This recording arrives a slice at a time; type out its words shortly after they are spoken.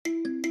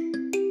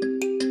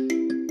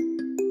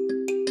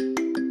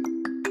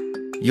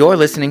You're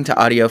listening to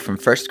audio from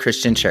First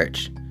Christian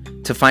Church.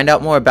 To find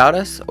out more about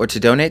us or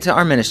to donate to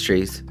our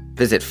ministries,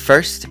 visit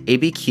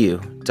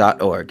firstabq.org.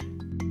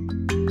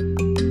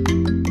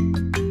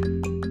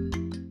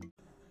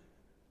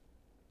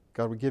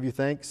 God, we give you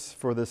thanks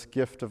for this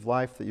gift of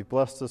life that you've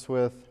blessed us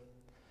with.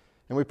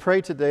 And we pray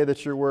today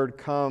that your word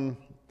come,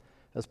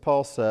 as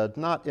Paul said,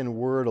 not in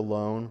word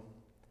alone,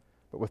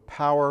 but with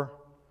power,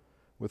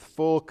 with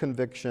full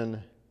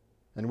conviction,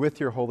 and with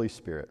your Holy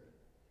Spirit.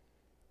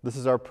 This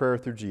is our prayer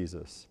through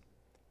Jesus.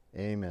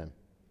 Amen.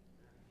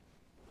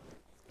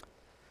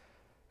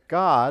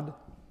 God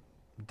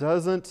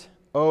doesn't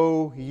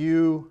owe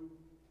you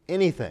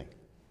anything.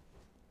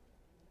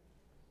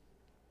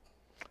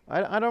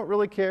 I don't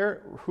really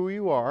care who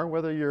you are,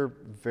 whether you're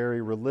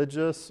very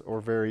religious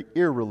or very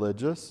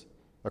irreligious,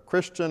 a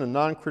Christian, a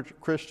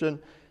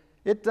non-Christian.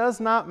 It does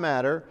not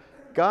matter.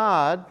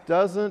 God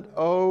doesn't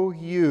owe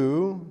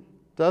you,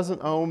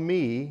 doesn't owe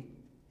me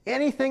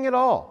anything at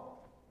all.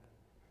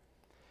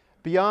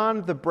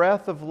 Beyond the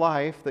breath of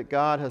life that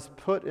God has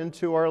put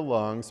into our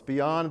lungs,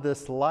 beyond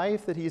this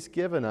life that He's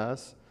given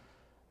us,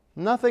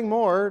 nothing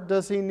more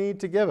does He need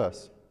to give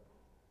us.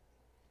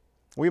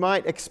 We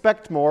might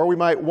expect more, we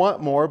might want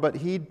more, but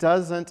He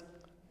doesn't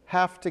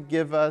have to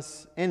give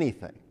us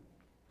anything.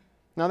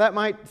 Now that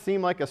might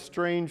seem like a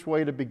strange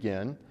way to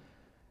begin,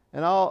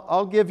 and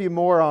I'll give you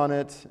more on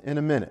it in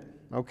a minute,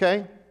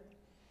 okay?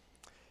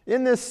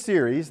 In this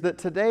series that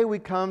today we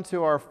come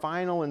to our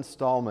final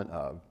installment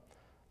of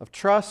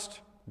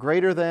trust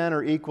greater than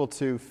or equal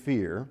to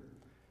fear,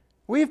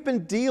 we've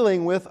been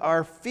dealing with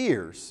our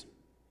fears,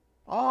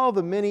 all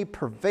the many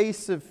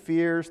pervasive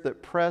fears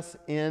that press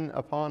in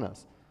upon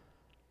us.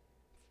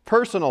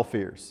 Personal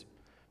fears,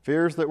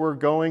 fears that we're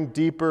going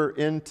deeper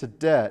into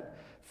debt,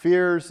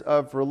 fears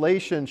of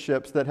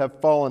relationships that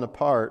have fallen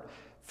apart,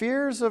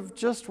 fears of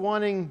just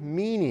wanting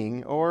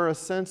meaning or a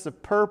sense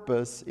of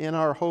purpose in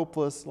our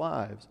hopeless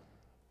lives.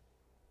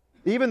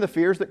 Even the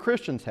fears that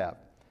Christians have.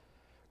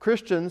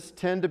 Christians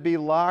tend to be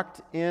locked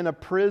in a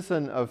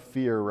prison of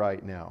fear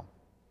right now.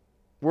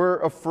 We're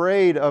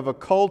afraid of a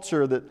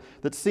culture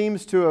that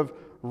seems to have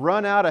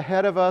run out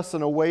ahead of us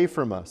and away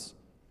from us.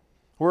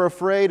 We're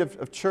afraid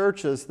of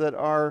churches that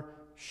are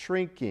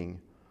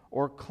shrinking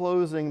or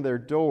closing their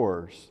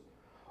doors,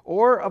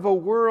 or of a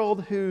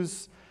world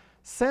whose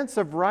sense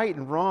of right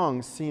and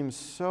wrong seems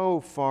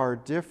so far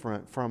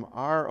different from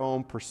our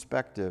own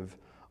perspective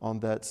on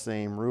that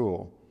same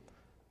rule.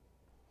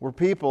 We're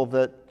people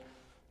that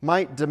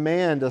might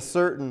demand a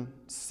certain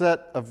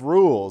set of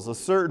rules, a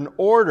certain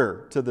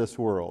order to this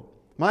world,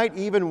 might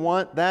even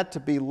want that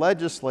to be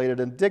legislated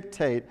and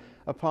dictate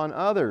upon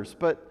others.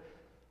 But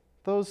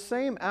those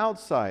same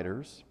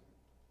outsiders,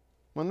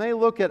 when they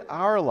look at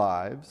our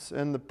lives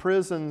and the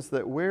prisons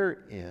that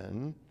we're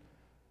in,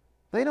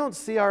 they don't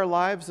see our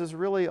lives as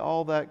really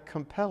all that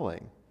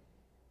compelling.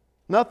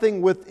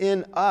 Nothing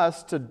within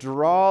us to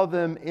draw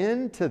them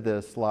into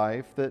this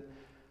life that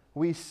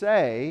we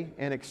say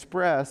and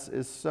express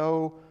is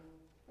so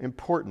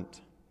important.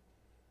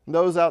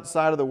 Those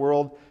outside of the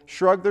world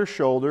shrug their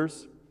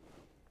shoulders,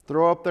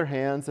 throw up their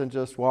hands, and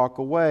just walk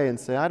away and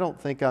say, I don't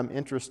think I'm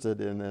interested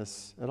in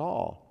this at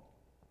all.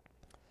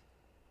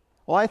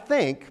 Well, I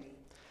think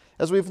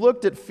as we've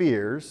looked at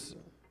fears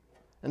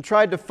and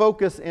tried to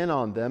focus in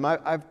on them,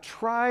 I've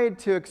tried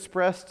to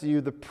express to you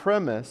the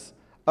premise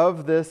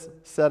of this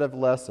set of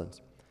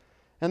lessons.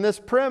 And this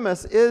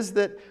premise is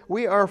that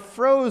we are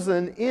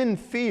frozen in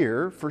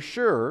fear, for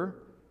sure,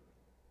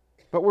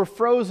 but we're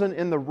frozen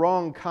in the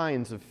wrong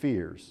kinds of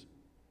fears.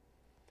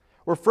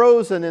 We're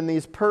frozen in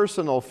these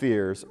personal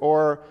fears,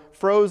 or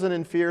frozen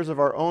in fears of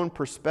our own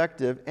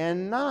perspective,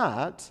 and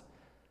not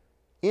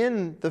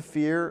in the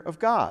fear of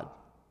God.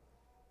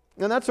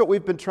 And that's what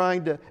we've been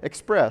trying to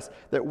express,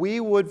 that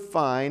we would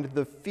find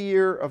the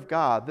fear of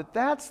God,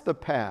 that's the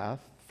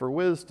path for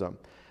wisdom.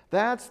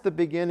 That's the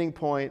beginning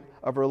point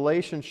of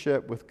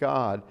relationship with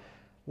God,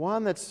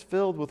 one that's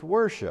filled with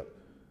worship,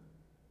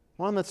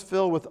 one that's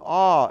filled with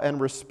awe and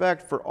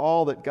respect for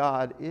all that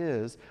God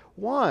is,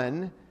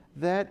 one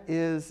that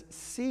is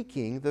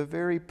seeking the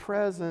very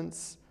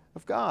presence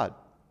of God.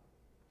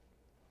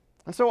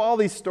 And so all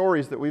these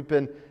stories that we've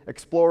been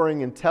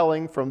exploring and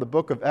telling from the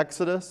book of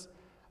Exodus,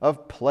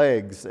 of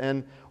plagues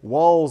and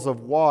walls of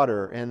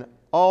water and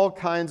all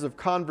kinds of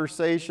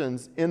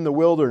conversations in the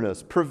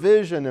wilderness,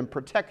 provision and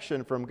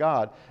protection from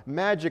God,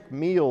 magic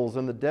meals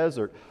in the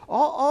desert.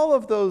 All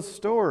of those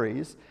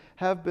stories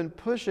have been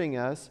pushing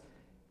us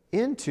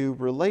into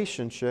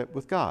relationship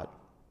with God,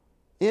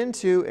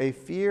 into a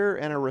fear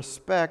and a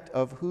respect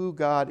of who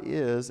God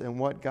is and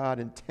what God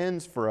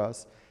intends for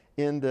us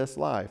in this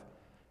life.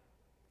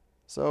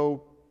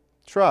 So,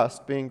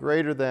 trust, being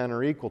greater than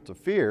or equal to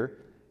fear,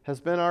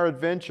 has been our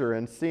adventure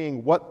in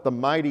seeing what the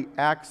mighty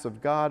acts of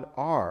God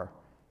are,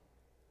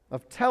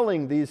 of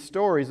telling these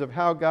stories of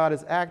how God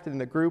has acted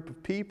in a group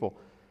of people,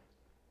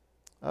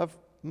 of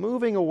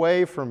moving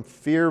away from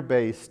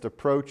fear-based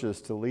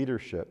approaches to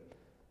leadership,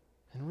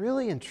 and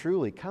really and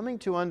truly coming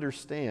to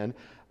understand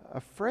a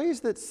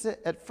phrase that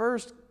at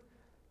first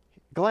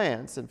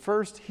glance and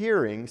first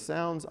hearing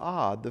sounds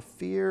odd, the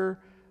fear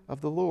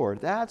of the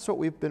Lord. That's what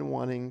we've been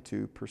wanting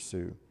to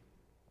pursue.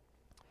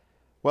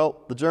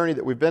 Well, the journey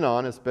that we've been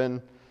on has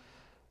been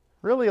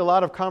really a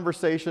lot of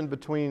conversation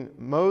between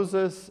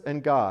Moses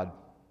and God.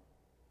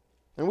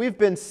 And we've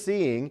been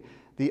seeing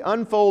the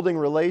unfolding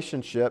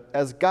relationship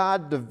as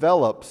God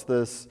develops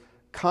this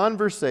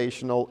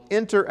conversational,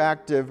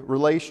 interactive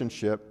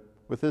relationship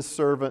with his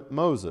servant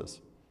Moses.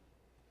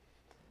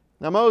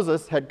 Now,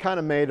 Moses had kind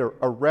of made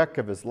a wreck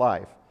of his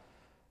life.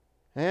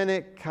 And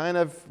it kind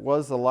of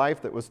was a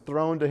life that was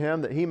thrown to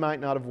him that he might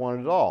not have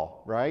wanted at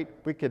all, right?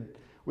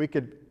 We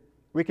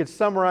could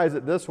summarize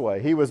it this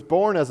way. He was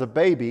born as a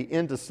baby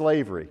into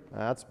slavery.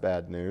 That's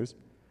bad news.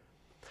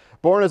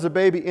 Born as a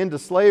baby into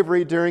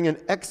slavery during an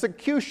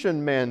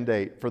execution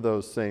mandate for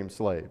those same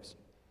slaves.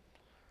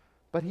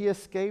 But he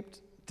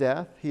escaped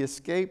death. He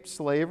escaped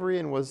slavery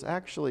and was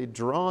actually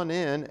drawn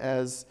in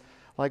as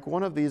like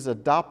one of these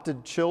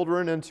adopted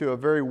children into a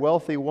very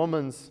wealthy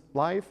woman's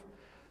life.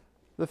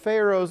 The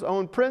Pharaoh's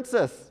own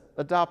princess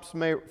adopts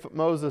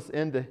Moses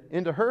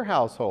into her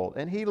household,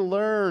 and he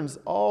learns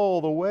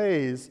all the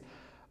ways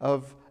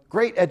of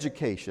great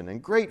education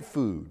and great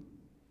food.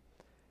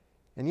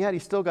 And yet he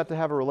still got to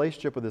have a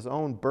relationship with his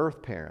own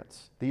birth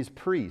parents, these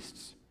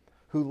priests,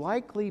 who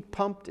likely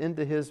pumped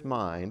into his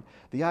mind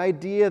the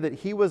idea that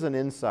he was an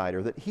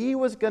insider, that he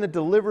was going to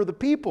deliver the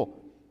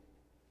people.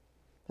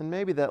 And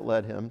maybe that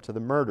led him to the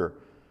murder,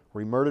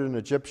 where he murdered an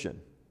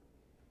Egyptian.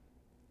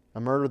 A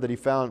murder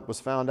that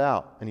was found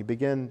out, and he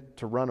began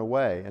to run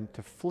away and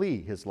to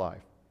flee his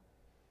life.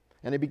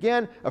 And he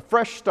began a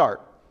fresh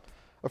start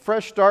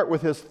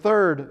with his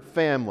third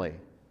family,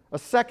 a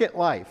second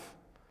life,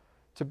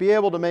 to be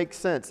able to make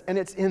sense. And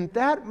it's in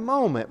that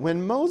moment,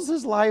 when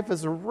Moses' life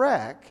is a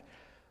wreck,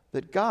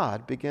 that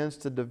God begins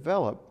to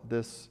develop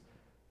this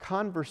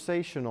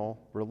conversational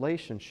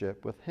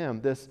relationship with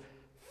him, this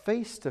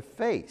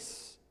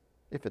face-to-face,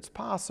 if it's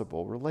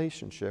possible,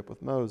 relationship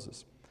with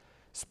Moses.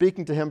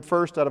 Speaking to him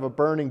first out of a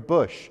burning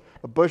bush,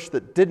 a bush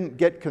that didn't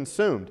get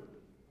consumed.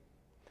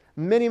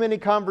 Many, many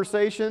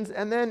conversations,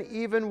 and then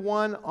even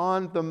one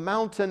on the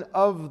mountain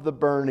of the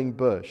burning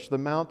bush, the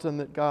mountain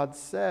that God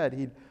said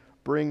he'd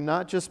bring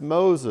not just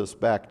Moses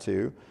back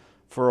to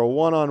for a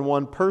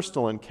one-on-one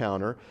personal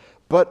encounter,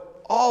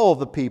 but all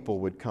the people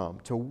would come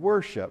to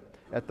worship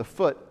at the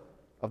foot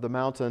of the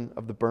mountain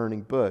of the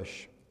burning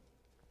bush.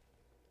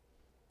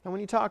 Now,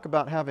 when you talk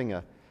about having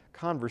a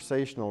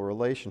conversational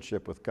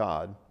relationship with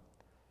God,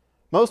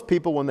 most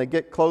people, when they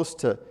get close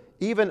to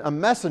even a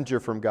messenger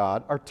from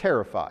God, are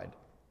terrified.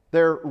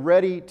 They're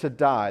ready to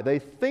die. They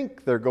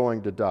think they're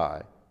going to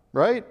die,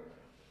 right?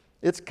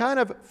 It's kind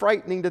of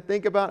frightening to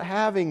think about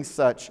having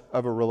such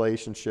of a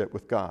relationship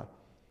with God.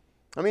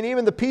 I mean,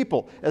 even the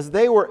people, as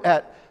they were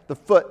at the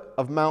foot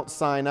of Mount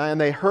Sinai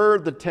and they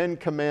heard the 10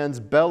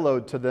 commands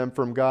bellowed to them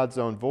from God's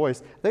own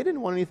voice, they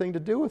didn't want anything to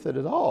do with it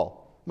at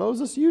all.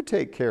 Moses, you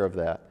take care of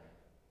that.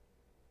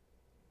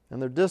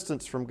 And their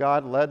distance from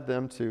God led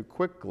them to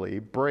quickly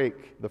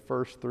break the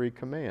first 3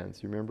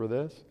 commands. You remember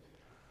this?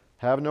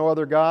 Have no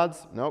other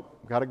gods?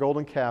 Nope, got a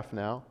golden calf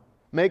now.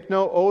 Make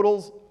no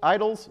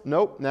idols?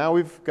 Nope, now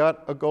we've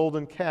got a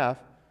golden calf.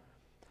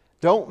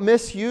 Don't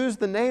misuse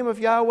the name of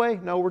Yahweh?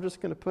 No, we're just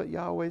going to put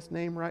Yahweh's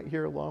name right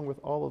here along with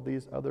all of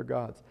these other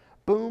gods.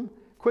 Boom,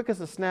 quick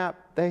as a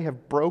snap, they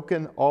have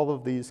broken all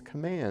of these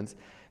commands.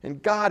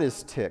 And God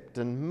is ticked,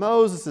 and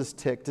Moses is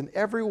ticked, and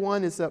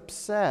everyone is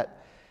upset.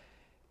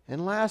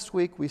 And last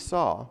week we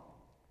saw,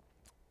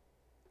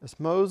 as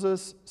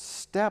Moses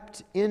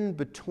stepped in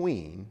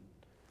between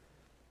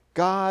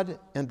God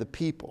and the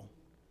people,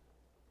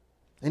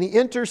 and he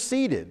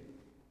interceded,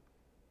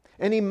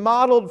 and he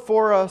modeled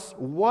for us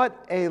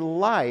what a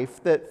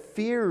life that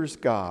fears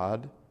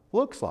God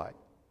looks like.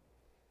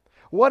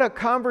 What a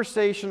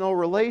conversational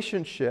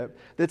relationship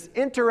that's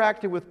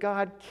interacted with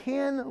God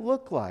can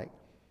look like.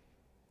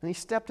 And he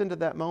stepped into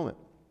that moment.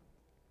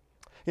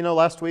 You know,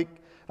 last week,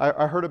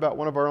 I heard about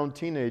one of our own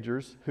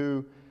teenagers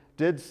who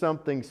did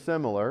something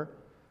similar.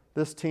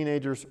 This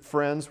teenager's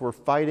friends were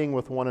fighting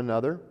with one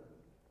another,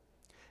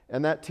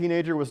 and that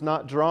teenager was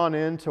not drawn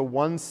into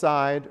one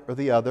side or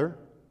the other,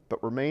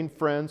 but remained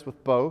friends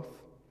with both,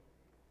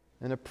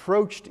 and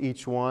approached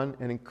each one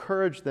and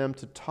encouraged them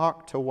to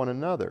talk to one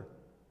another.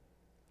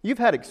 You've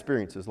had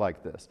experiences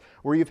like this,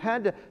 where you've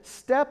had to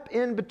step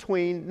in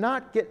between,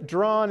 not get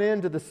drawn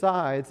into the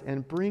sides,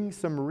 and bring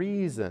some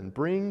reason,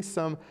 bring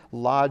some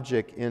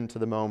logic into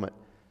the moment.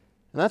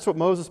 And that's what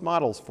Moses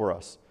models for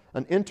us,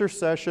 an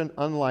intercession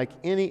unlike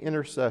any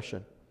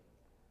intercession.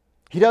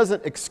 He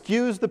doesn't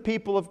excuse the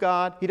people of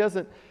God. He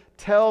doesn't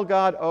tell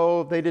God,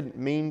 oh, they didn't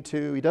mean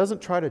to. He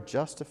doesn't try to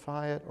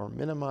justify it or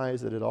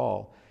minimize it at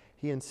all.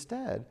 He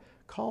instead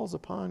calls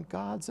upon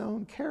God's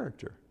own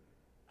character.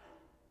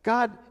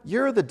 God,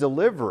 you're the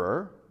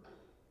deliverer.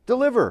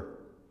 Deliver.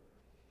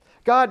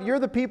 God, you're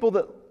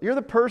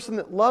the person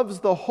that loves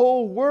the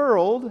whole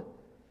world.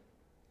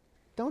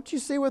 Don't you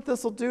see what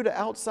this will do to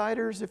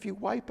outsiders if you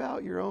wipe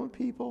out your own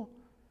people?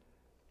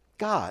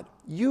 God,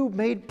 you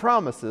made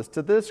promises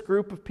to this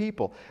group of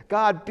people.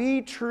 God,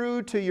 be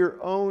true to your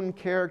own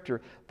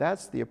character.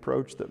 That's the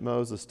approach that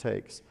Moses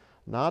takes.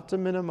 Not to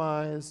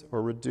minimize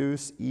or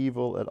reduce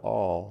evil at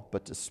all,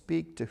 but to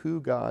speak to who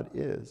God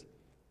is.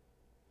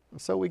 And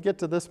so we get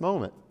to this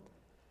moment.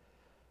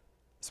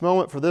 This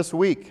moment for this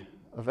week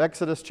of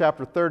Exodus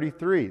chapter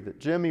 33 that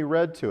Jimmy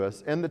read to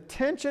us. And the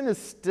tension is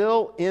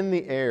still in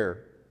the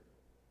air.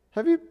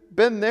 Have you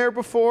been there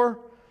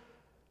before?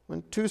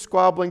 When two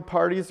squabbling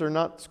parties are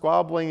not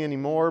squabbling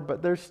anymore,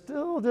 but there's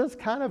still just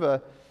kind of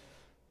a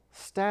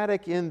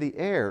static in the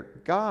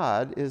air.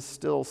 God is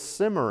still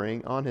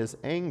simmering on his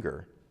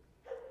anger.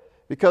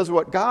 Because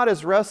what God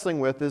is wrestling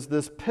with is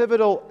this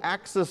pivotal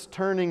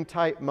axis-turning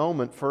type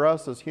moment for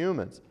us as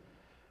humans.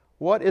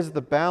 What is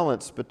the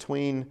balance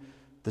between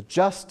the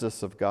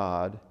justice of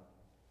God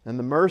and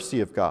the mercy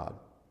of God?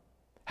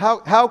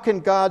 How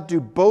can God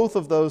do both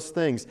of those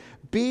things?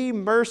 Be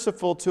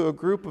merciful to a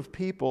group of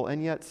people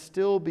and yet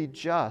still be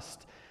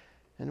just.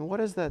 And what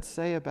does that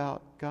say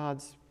about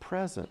God's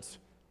presence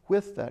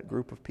with that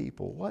group of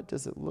people? What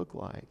does it look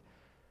like?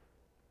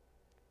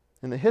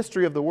 In the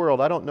history of the world,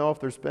 I don't know if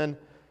there's been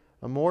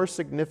a more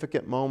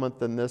significant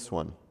moment than this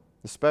one,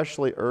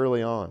 especially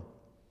early on.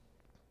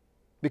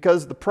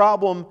 Because the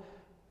problem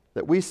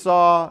that we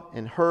saw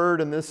and heard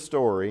in this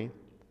story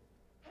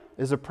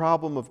is a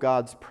problem of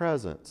God's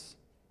presence.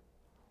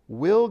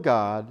 Will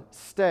God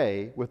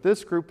stay with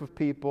this group of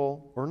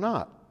people or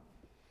not?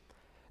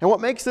 And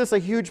what makes this a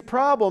huge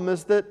problem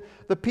is that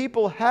the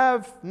people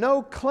have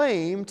no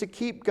claim to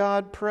keep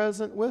God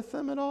present with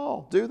them at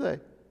all, do they?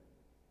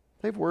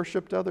 They've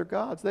worshiped other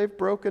gods. They've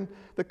broken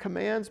the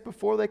commands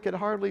before they could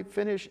hardly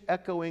finish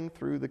echoing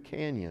through the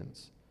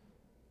canyons.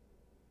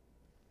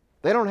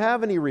 They don't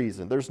have any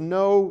reason. There's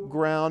no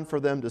ground for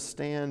them to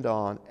stand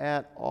on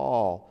at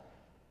all.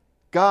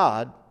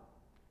 God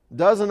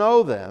doesn't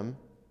owe them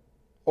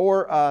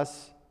or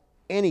us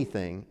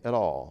anything at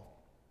all.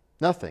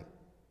 Nothing.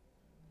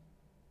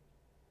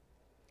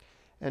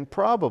 And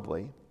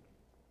probably,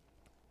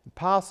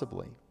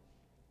 possibly,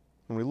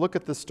 when we look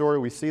at this story,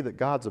 we see that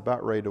God's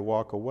about ready to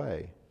walk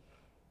away.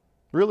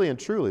 Really and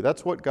truly,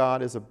 that's what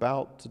God is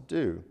about to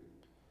do.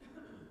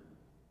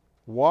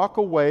 Walk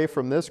away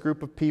from this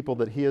group of people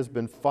that he has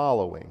been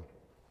following.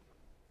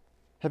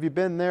 Have you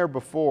been there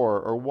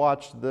before or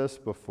watched this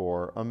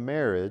before? A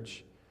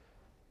marriage,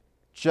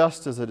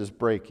 just as it is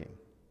breaking,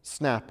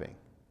 snapping,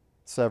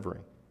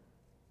 severing.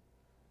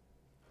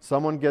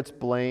 Someone gets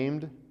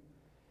blamed,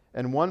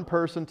 and one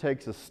person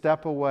takes a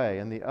step away,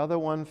 and the other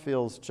one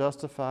feels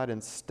justified in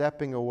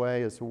stepping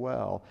away as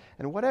well.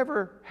 And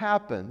whatever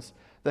happens,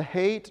 the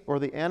hate or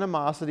the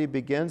animosity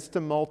begins to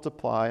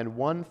multiply, and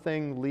one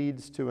thing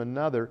leads to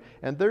another.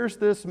 And there's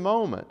this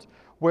moment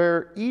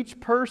where each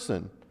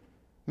person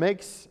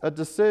makes a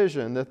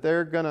decision that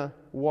they're going to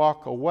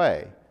walk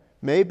away.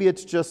 Maybe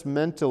it's just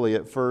mentally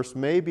at first.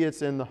 Maybe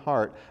it's in the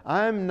heart.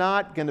 I'm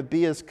not going to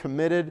be as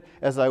committed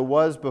as I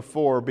was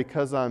before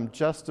because I'm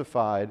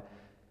justified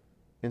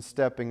in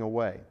stepping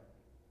away.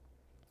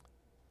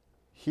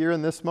 Here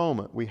in this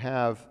moment, we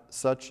have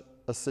such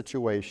a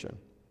situation.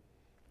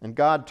 And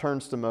God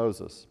turns to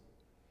Moses.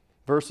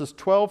 Verses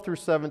 12 through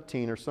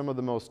 17 are some of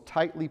the most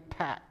tightly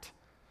packed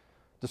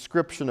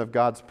description of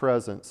God's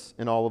presence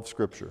in all of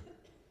Scripture.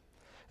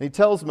 And he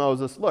tells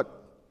Moses,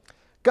 look,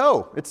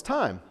 go, it's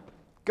time.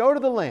 Go to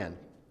the land.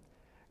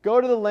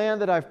 Go to the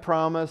land that I've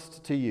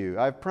promised to you.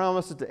 I've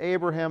promised it to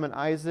Abraham and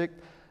Isaac.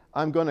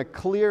 I'm going to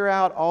clear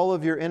out all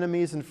of your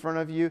enemies in front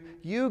of you.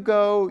 You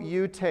go,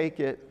 you take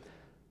it.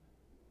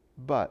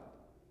 But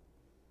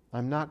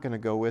I'm not going to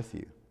go with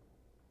you.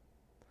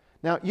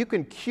 Now, you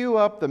can cue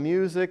up the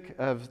music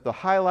of the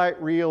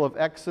highlight reel of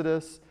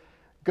Exodus.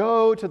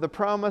 Go to the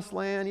promised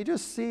land. You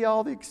just see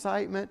all the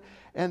excitement.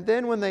 And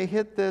then when they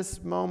hit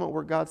this moment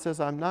where God says,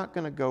 I'm not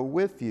going to go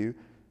with you,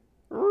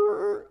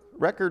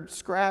 record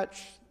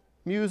scratch,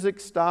 music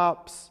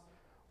stops.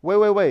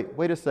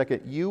 Wait a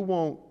second. You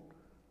won't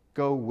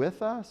go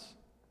with us?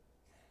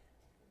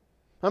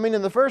 I mean,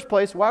 in the first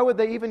place, why would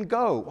they even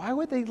go? Why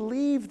would they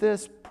leave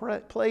this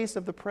place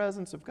of the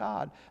presence of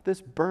God,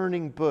 this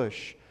burning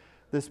bush,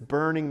 this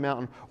burning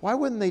mountain? Why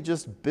wouldn't they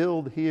just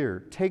build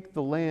here, take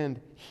the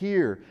land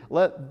here,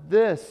 let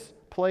this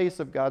place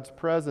of God's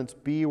presence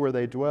be where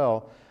they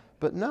dwell?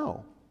 But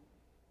no.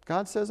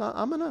 God says,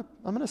 I'm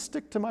going to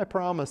stick to my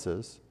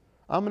promises.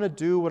 I'm going to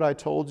do what I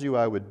told you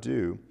I would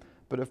do.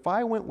 But if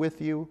I went with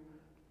you,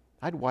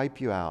 I'd wipe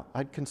you out.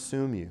 I'd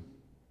consume you.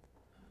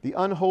 The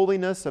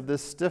unholiness of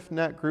this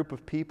stiff-necked group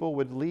of people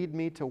would lead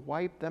me to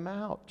wipe them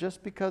out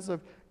just because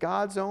of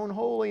God's own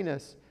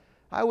holiness.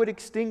 I would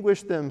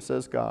extinguish them,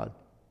 says God.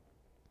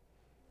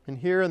 And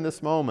here in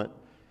this moment,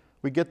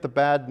 we get the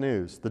bad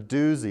news, the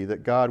doozy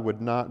that God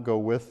would not go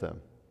with them,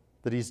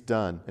 that he's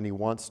done and he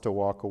wants to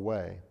walk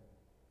away.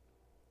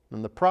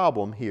 And the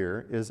problem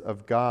here is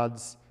of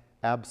God's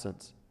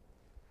absence.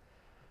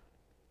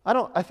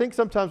 I think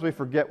sometimes we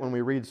forget when we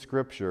read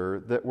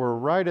Scripture that we're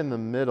right in the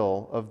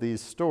middle of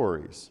these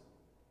stories.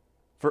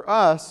 For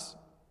us,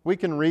 we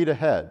can read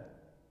ahead.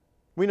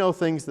 We know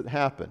things that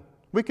happen.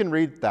 We can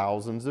read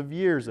thousands of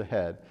years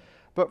ahead.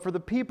 But for the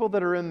people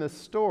that are in this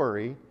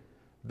story,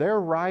 they're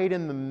right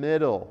in the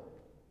middle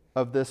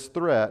of this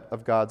threat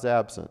of God's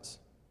absence.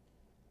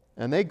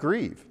 And they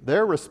grieve.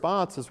 Their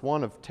response is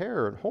one of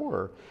terror and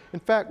horror. In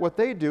fact, what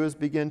they do is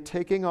begin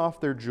taking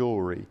off their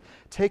jewelry,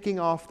 taking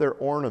off their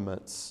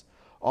ornaments,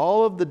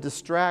 all of the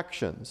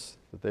distractions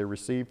that they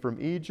received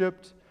from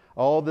Egypt,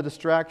 all the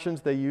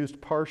distractions they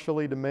used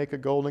partially to make a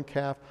golden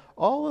calf,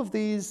 all of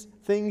these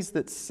things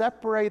that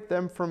separate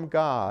them from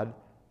God,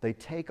 they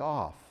take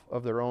off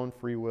of their own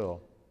free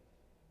will.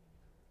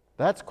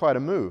 That's quite a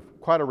move,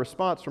 quite a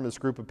response from this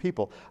group of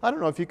people. I don't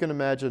know if you can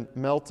imagine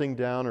melting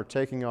down or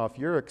taking off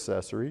your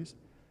accessories,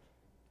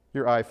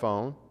 your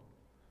iPhone,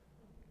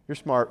 your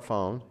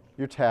smartphone,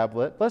 your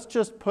tablet. Let's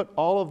just put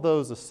all of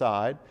those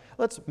aside.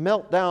 Let's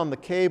melt down the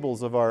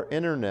cables of our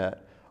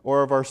internet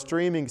or of our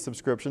streaming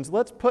subscriptions.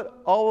 Let's put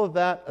all of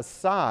that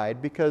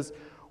aside because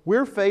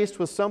we're faced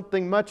with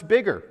something much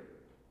bigger,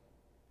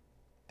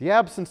 the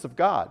absence of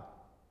God.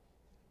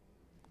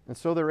 And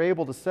so they're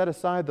able to set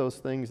aside those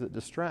things that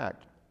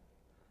distract.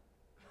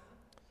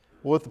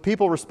 Well, with the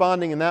people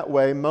responding in that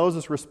way,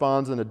 Moses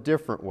responds in a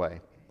different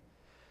way.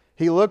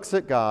 He looks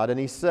at God and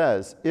he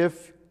says,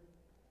 if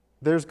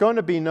there's going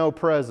to be no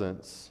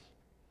presence,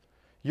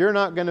 you're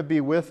not going to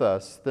be with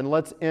us, then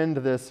let's end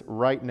this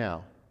right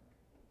now.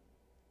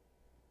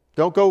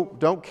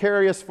 Don't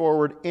carry us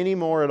forward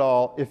anymore at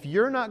all. If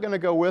you're not going to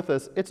go with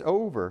us, it's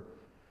over.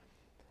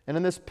 And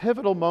in this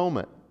pivotal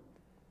moment,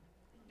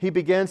 he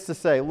begins to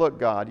say, look,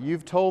 God,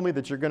 you've told me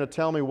that you're going to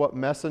tell me what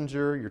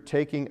messenger you're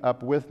taking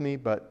up with me,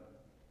 but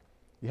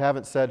you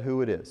haven't said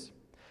who it is.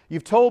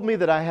 You've told me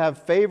that I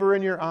have favor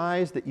in your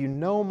eyes, that you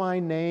know my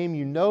name,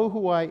 you know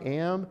who I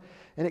am,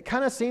 and it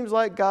kind of seems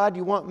like, God,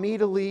 you want me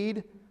to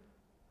lead.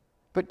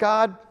 But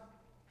God,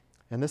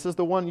 and this is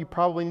the one you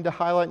probably need to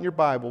highlight in your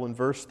Bible in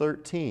verse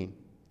 13,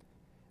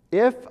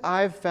 if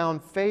I've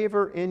found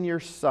favor in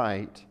your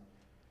sight,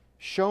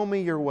 show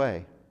me your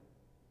way,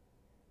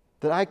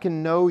 that I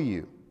can know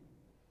you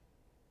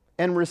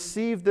and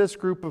receive this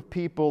group of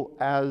people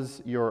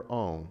as your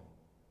own.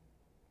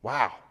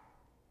 Wow.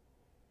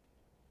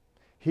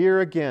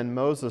 Here again,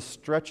 Moses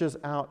stretches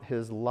out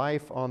his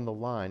life on the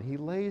line. He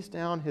lays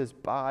down his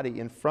body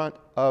in front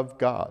of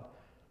God.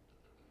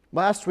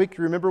 Last week,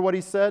 you remember what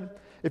he said?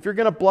 If you're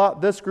going to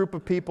blot this group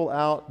of people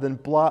out, then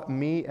blot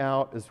me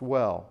out as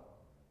well.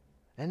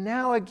 And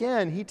now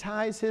again, he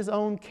ties his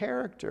own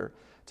character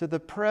to the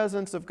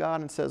presence of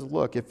God and says,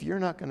 look, if you're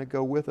not going to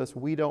go with us,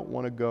 we don't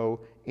want to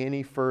go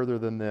any further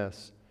than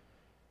this.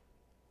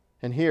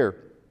 And here,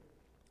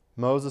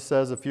 Moses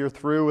says, if you're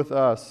through with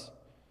us,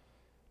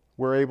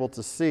 we're able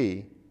to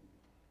see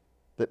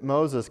that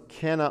Moses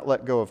cannot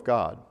let go of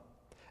God.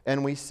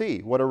 And we see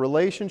what a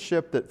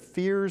relationship that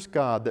fears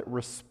God, that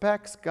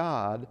respects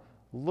God,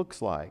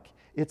 looks like.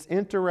 It's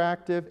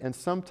interactive and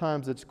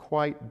sometimes it's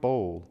quite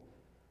bold.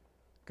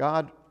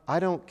 God, I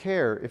don't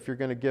care if you're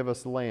going to give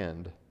us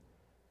land,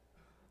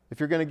 if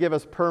you're going to give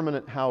us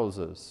permanent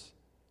houses.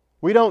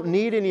 We don't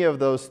need any of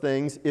those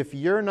things if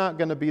you're not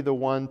going to be the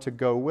one to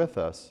go with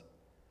us.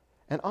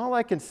 And all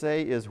I can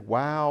say is,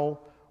 wow,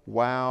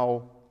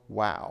 wow,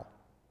 wow.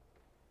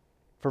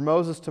 For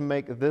Moses to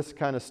make this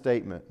kind of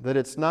statement, that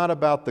it's not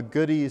about the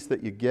goodies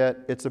that you get,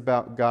 it's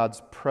about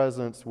God's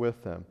presence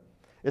with them.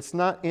 It's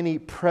not any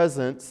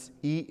presence,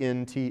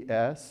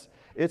 E-N-T-S.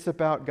 It's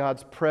about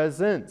God's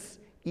presence,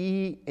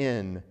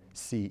 E-N-C-E-S,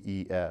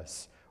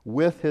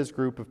 with His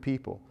group of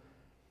people.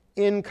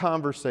 In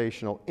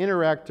conversational,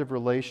 interactive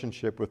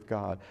relationship with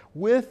God,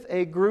 with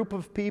a group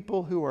of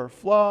people who are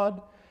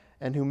flawed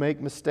and who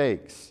make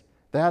mistakes.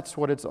 That's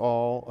what it's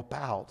all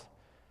about.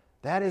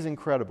 That is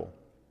incredible.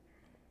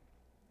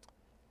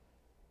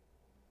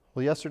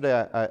 Well,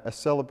 yesterday I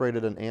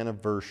celebrated an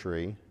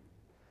anniversary.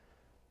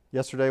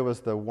 Yesterday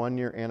was the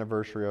 1-year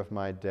anniversary of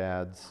my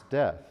dad's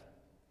death.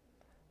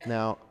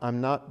 Now,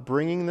 I'm not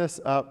bringing this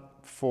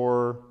up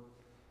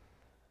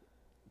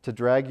to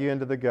drag you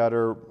into the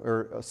gutter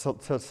or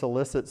to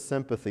solicit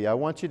sympathy. I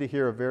want you to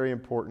hear a very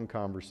important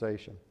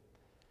conversation.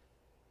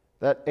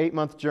 That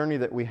 8-month journey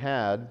that we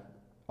had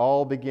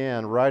all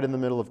began right in the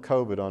middle of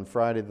COVID on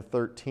Friday the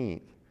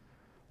 13th.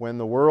 When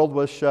the world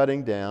was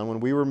shutting down, when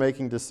we were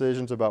making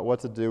decisions about what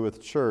to do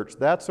with church,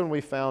 that's when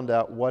we found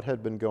out what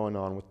had been going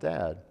on with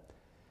Dad,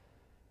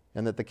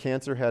 and that the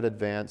cancer had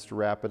advanced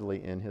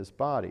rapidly in his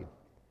body.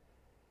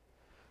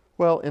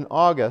 Well, in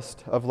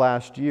August of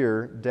last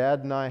year,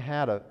 Dad and I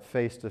had a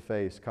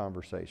face-to-face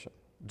conversation,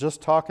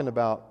 just talking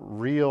about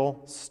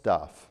real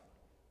stuff,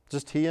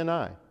 just he and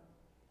I,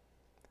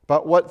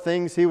 about what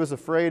things he was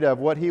afraid of,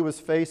 what he was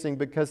facing,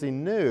 because he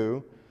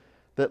knew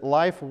that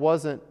life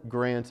wasn't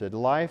granted,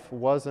 life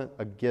wasn't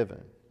a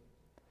given.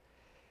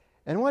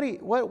 And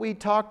what we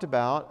talked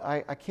about,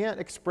 I can't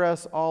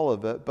express all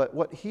of it, but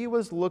what he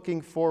was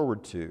looking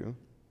forward to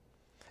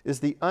is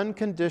the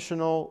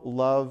unconditional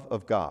love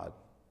of God.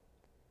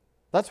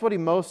 That's what he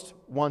most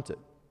wanted.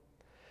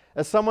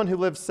 As someone who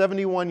lived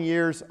 71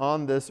 years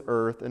on this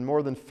earth and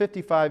more than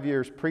 55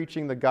 years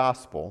preaching the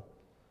gospel,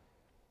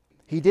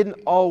 He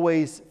didn't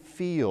always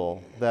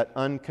feel that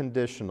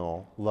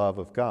unconditional love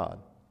of God.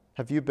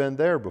 Have you been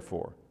there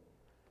before?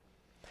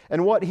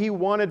 And what he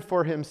wanted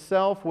for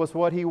himself was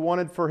what he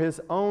wanted for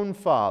his own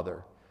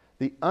Father,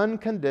 the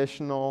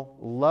unconditional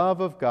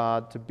love of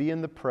God to be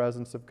in the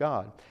presence of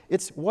God.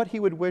 It's what he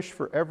would wish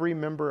for every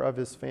member of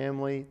his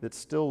family that's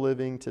still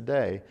living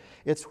today.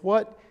 It's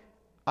what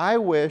I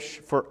wish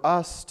for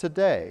us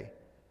today,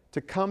 to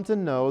come to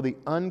know the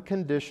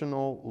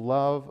unconditional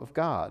love of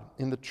God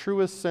in the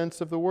truest sense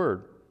of the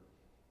word,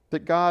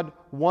 that God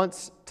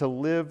wants to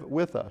live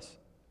with us.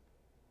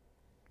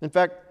 In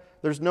fact,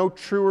 there's no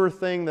truer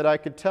thing that I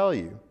could tell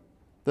you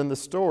than the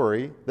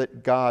story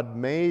that God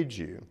made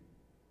you,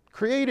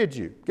 created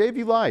you, gave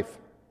you life.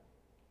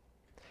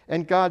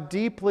 And God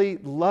deeply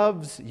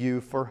loves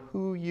you for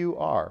who you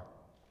are.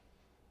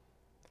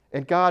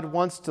 And God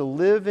wants to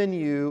live in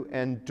you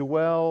and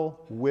dwell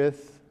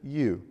with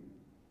you.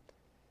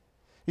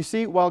 You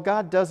see, while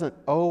God doesn't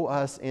owe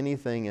us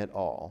anything at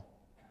all,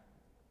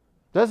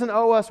 doesn't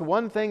owe us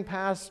one thing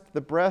past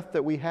the breath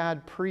that we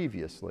had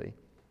previously,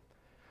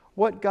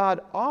 what God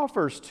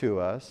offers to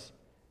us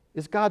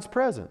is God's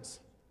presence.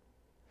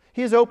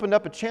 He has opened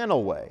up a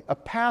channelway, a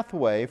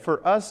pathway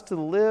for us to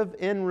live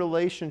in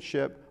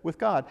relationship with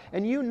God.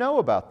 And you know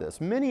about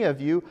this. Many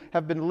of you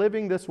have been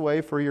living this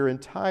way for your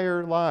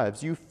entire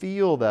lives. You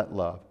feel that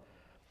love.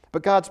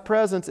 But God's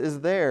presence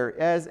is there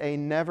as a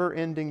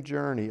never-ending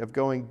journey of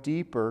going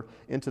deeper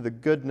into the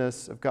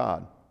goodness of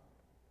God.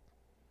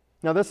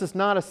 Now, this is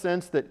not a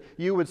sense that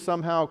you would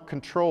somehow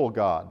control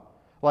God,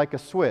 like a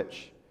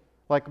switch,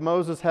 like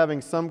Moses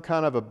having some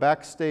kind of a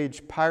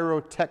backstage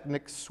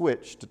pyrotechnic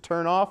switch to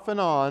turn off and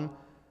on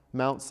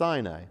Mount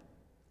Sinai.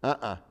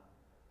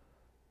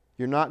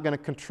 You're not going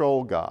to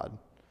control God.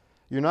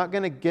 You're not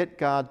going to get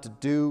God to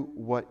do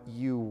what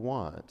you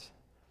want.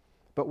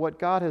 But what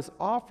God has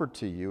offered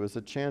to you is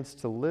a chance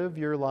to live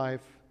your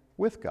life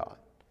with God,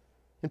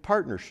 in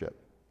partnership,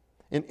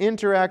 in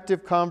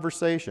interactive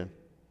conversation.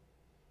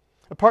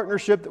 A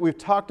partnership that we've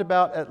talked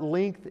about at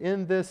length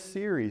in this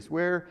series,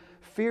 where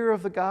fear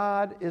of the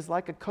God is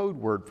like a code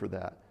word for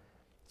that.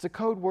 It's a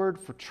code word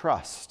for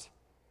trust,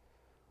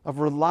 of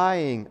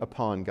relying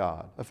upon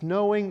God, of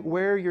knowing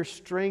where your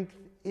strength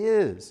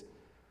is,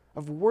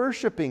 of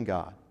worshiping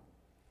God.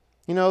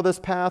 You know, this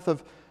path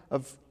of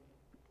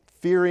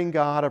fearing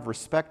God, of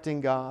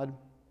respecting God,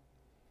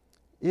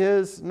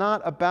 is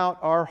not about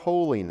our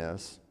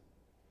holiness.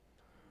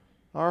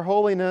 Our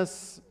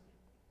holiness,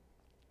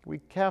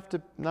 we have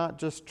to not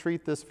just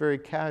treat this very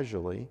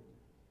casually.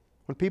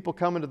 When people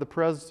come into the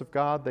presence of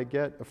God, they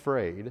get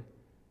afraid.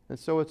 And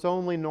so it's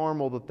only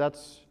normal that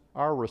that's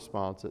our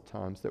response at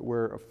times, that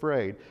we're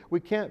afraid. We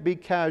can't be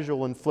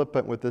casual and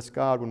flippant with this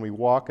God when we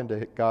walk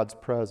into God's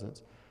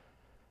presence.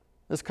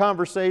 This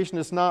conversation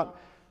is not,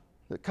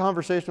 the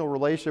conversational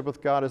relationship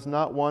with God is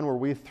not one where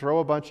we throw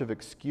a bunch of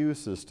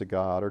excuses to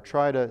God or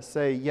try to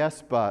say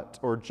yes but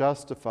or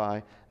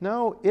justify.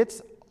 No,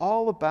 it's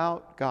all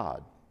about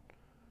God.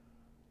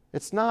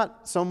 It's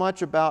not so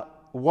much about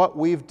what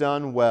we've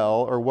done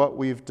well or what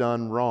we've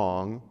done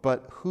wrong,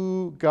 but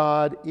who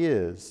God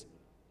is.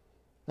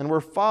 And we're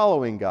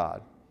following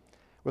God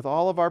with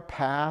all of our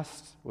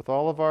past, with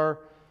all of our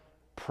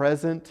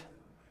present,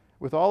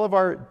 with all of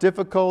our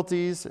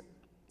difficulties,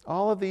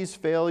 all of these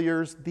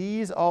failures.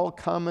 These all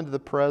come into the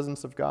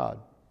presence of God.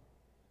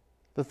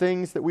 The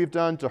things that we've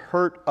done to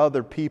hurt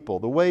other people,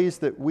 the ways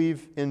that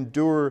we've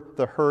endured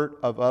the hurt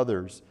of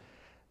others.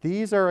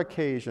 These are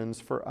occasions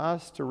for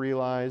us to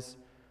realize,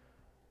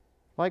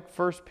 like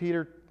 1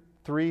 Peter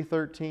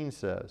 3:13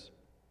 says,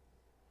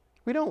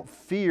 we don't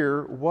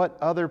fear what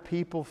other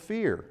people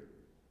fear.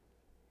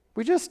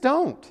 We just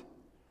don't.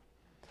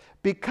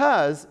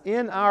 Because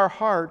in our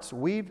hearts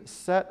we've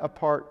set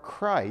apart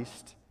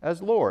Christ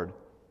as Lord.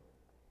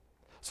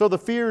 So the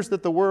fears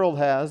that the world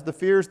has, the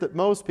fears that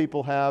most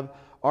people have,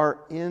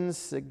 are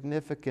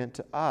insignificant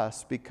to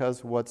us,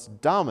 because what's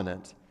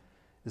dominant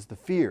is the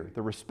fear,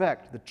 the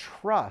respect, the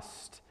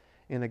trust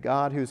in a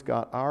God who's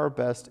got our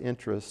best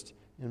interest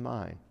in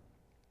mind.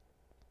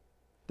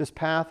 This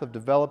path of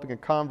developing a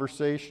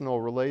conversational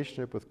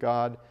relationship with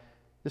God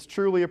is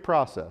truly a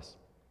process.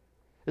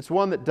 It's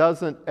one that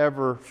doesn't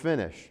ever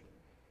finish.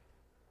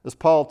 As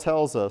Paul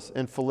tells us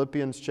in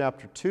Philippians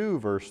chapter 2,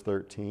 verse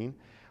 13,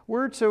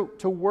 we're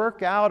to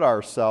work out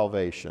our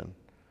salvation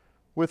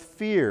with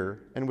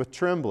fear and with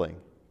trembling,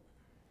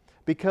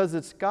 because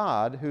it's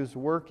God who's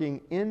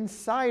working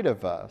inside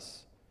of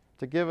us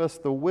to give us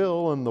the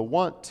will and the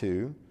want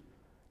to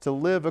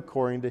live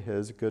according to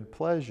His good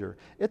pleasure.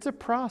 It's a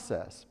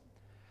process.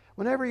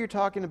 Whenever you're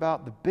talking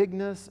about the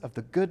bigness of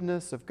the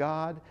goodness of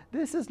God,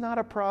 this is not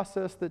a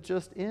process that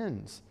just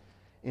ends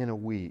in a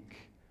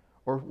week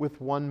or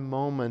with one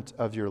moment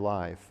of your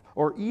life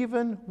or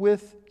even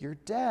with your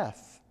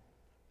death.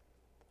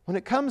 When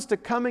it comes to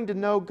coming to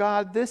know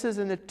God, this is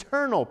an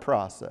eternal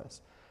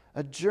process,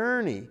 a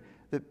journey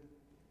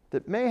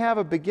that may have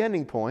a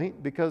beginning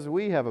point because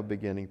we have a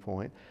beginning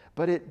point,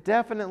 but it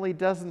definitely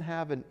doesn't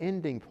have an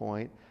ending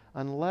point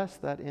unless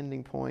that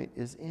ending point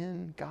is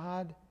in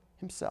God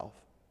Himself.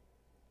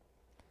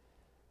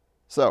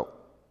 So,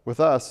 with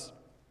us,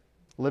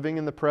 living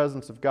in the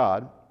presence of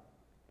God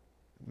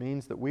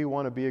means that we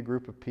want to be a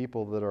group of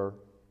people that are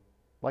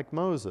like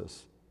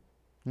Moses,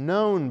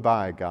 known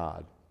by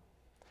God,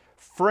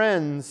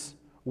 friends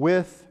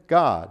with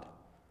God.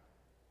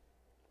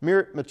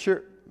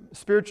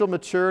 Spiritual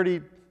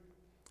maturity,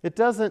 it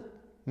doesn't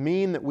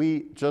mean that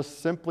we just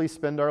simply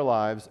spend our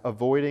lives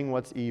avoiding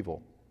what's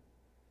evil.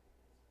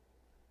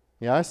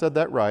 Yeah, I said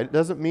that right. It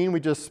doesn't mean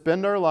we just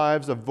spend our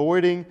lives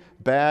avoiding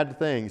bad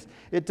things.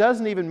 It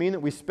doesn't even mean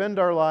that we spend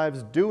our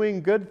lives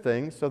doing good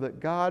things so that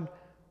God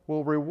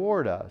will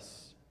reward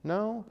us.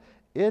 No,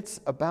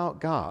 it's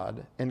about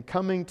God and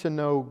coming to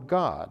know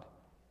God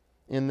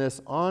in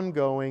this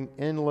ongoing,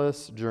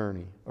 endless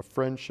journey of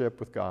friendship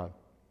with God.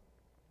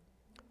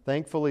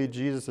 Thankfully,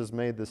 Jesus has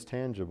made this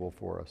tangible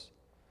for us.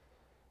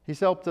 He's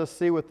helped us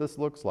see what this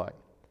looks like.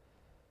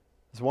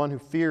 As one who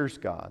fears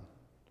God,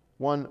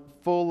 one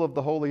full of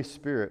the Holy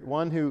Spirit,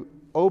 one who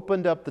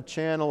opened up the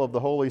channel of the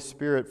Holy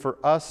Spirit for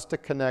us to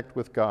connect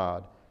with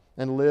God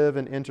and live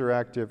in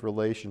interactive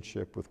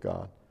relationship with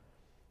God.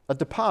 A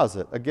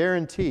deposit, a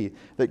guarantee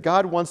that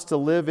God wants to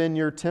live in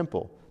your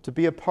temple, to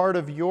be a part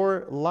of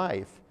your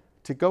life,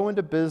 to go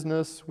into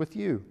business with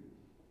you.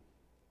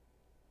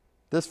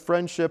 This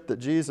friendship that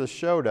Jesus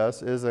showed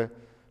us is a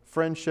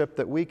friendship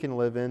that we can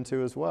live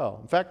into as well.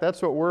 In fact,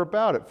 that's what we're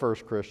about at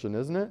First Christian,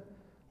 isn't it?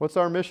 What's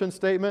our mission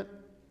statement?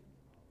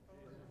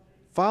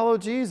 Follow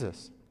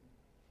Jesus.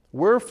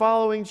 We're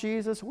following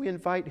Jesus. We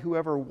invite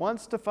whoever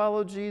wants to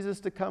follow Jesus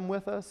to come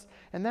with us.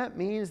 And that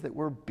means that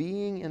we're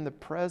being in the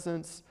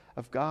presence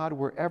of God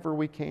wherever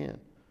we can.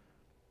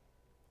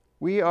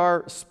 We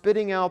are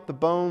spitting out the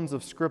bones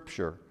of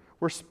Scripture.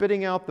 We're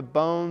spitting out the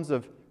bones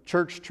of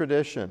church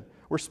tradition.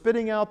 We're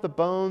spitting out the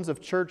bones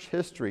of church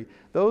history,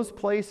 those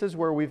places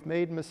where we've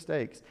made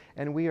mistakes,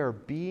 and we are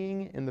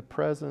being in the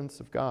presence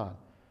of God.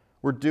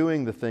 We're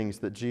doing the things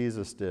that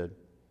Jesus did.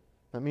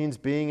 That means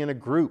being in a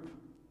group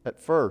at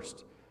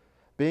first,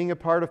 being a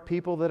part of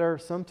people that are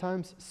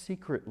sometimes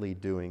secretly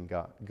doing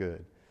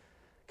good,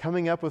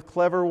 coming up with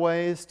clever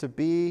ways to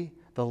be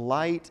the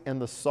light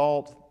and the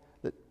salt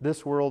that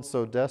this world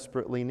so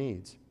desperately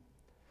needs.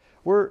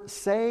 We're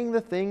saying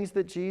the things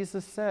that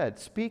Jesus said,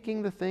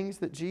 speaking the things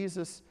that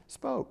Jesus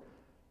spoke.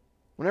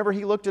 Whenever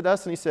he looked at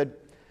us and he said,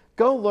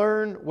 "Go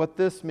learn what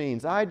this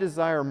means. I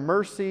desire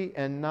mercy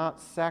and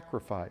not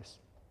sacrifice."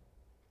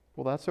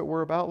 Well, that's what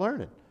we're about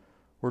learning.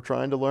 We're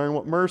trying to learn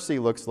what mercy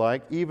looks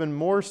like, even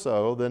more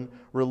so than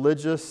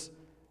religious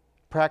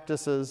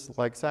practices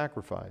like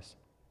sacrifice.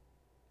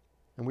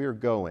 And we are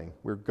going.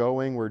 We're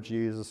going where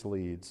Jesus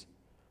leads.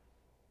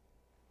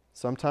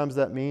 Sometimes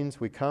that means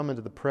we come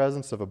into the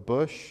presence of a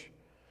bush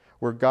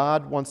where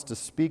God wants to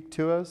speak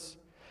to us.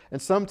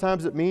 And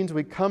sometimes it means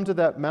we come to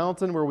that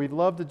mountain where we'd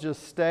love to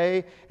just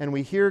stay and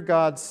we hear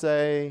God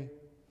say,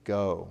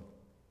 "Go."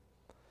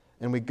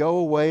 And we go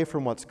away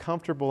from what's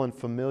comfortable and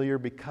familiar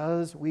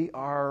because we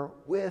are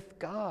with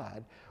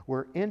God.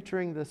 We're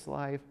entering this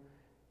life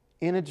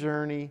in a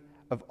journey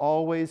of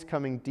always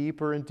coming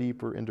deeper and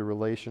deeper into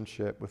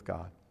relationship with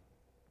God.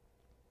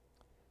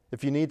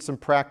 If you need some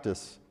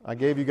practice, I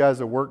gave you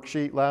guys a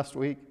worksheet last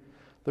week.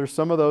 There's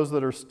some of those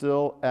that are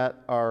still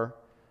at our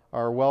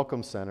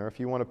Welcome Center, if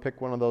you want to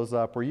pick one of those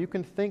up, where you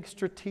can think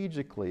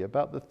strategically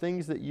about the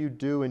things that you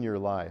do in your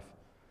life.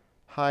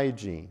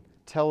 Hygiene,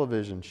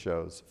 television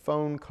shows,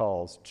 phone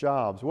calls,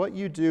 jobs, what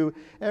you do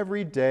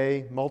every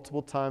day,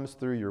 multiple times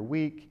through your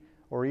week,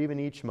 or even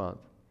each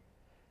month.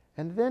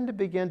 And then to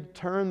begin to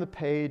turn the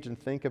page and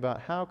think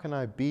about how can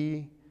I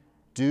be,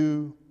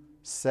 do,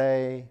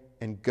 say,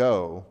 and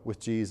go with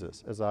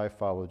Jesus as I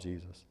follow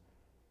Jesus.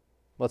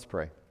 Let's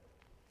pray.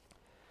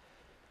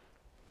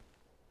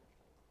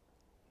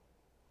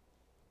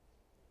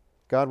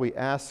 God, we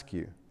ask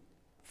you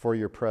for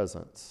your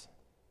presence.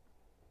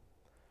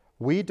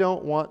 We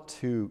don't want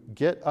to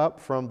get up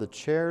from the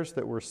chairs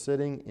that we're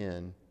sitting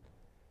in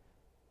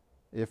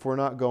if we're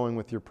not going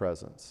with your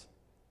presence.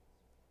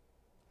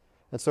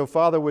 And so,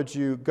 Father, would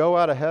you go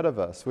out ahead of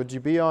us? Would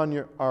you be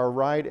on our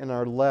right and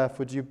our left?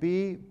 Would you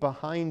be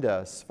behind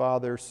us,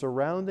 Father,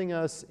 surrounding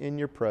us in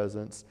your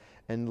presence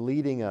and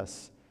leading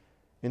us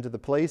into the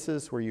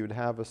places where you would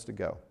have us to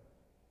go?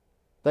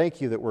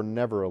 Thank you that we're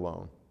never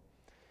alone.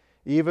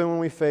 Even when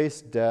we face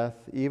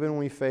death, even when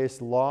we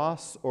face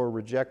loss or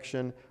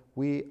rejection,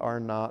 we are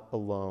not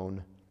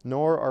alone,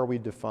 nor are we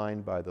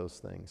defined by those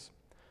things,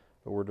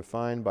 but we're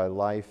defined by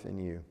life in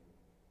you.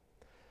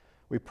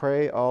 We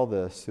pray all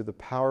this through the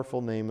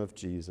powerful name of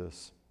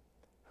Jesus,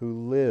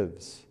 who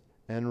lives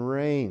and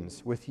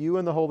reigns with you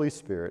and the Holy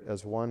Spirit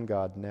as one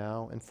God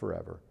now and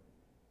forever.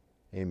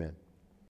 Amen.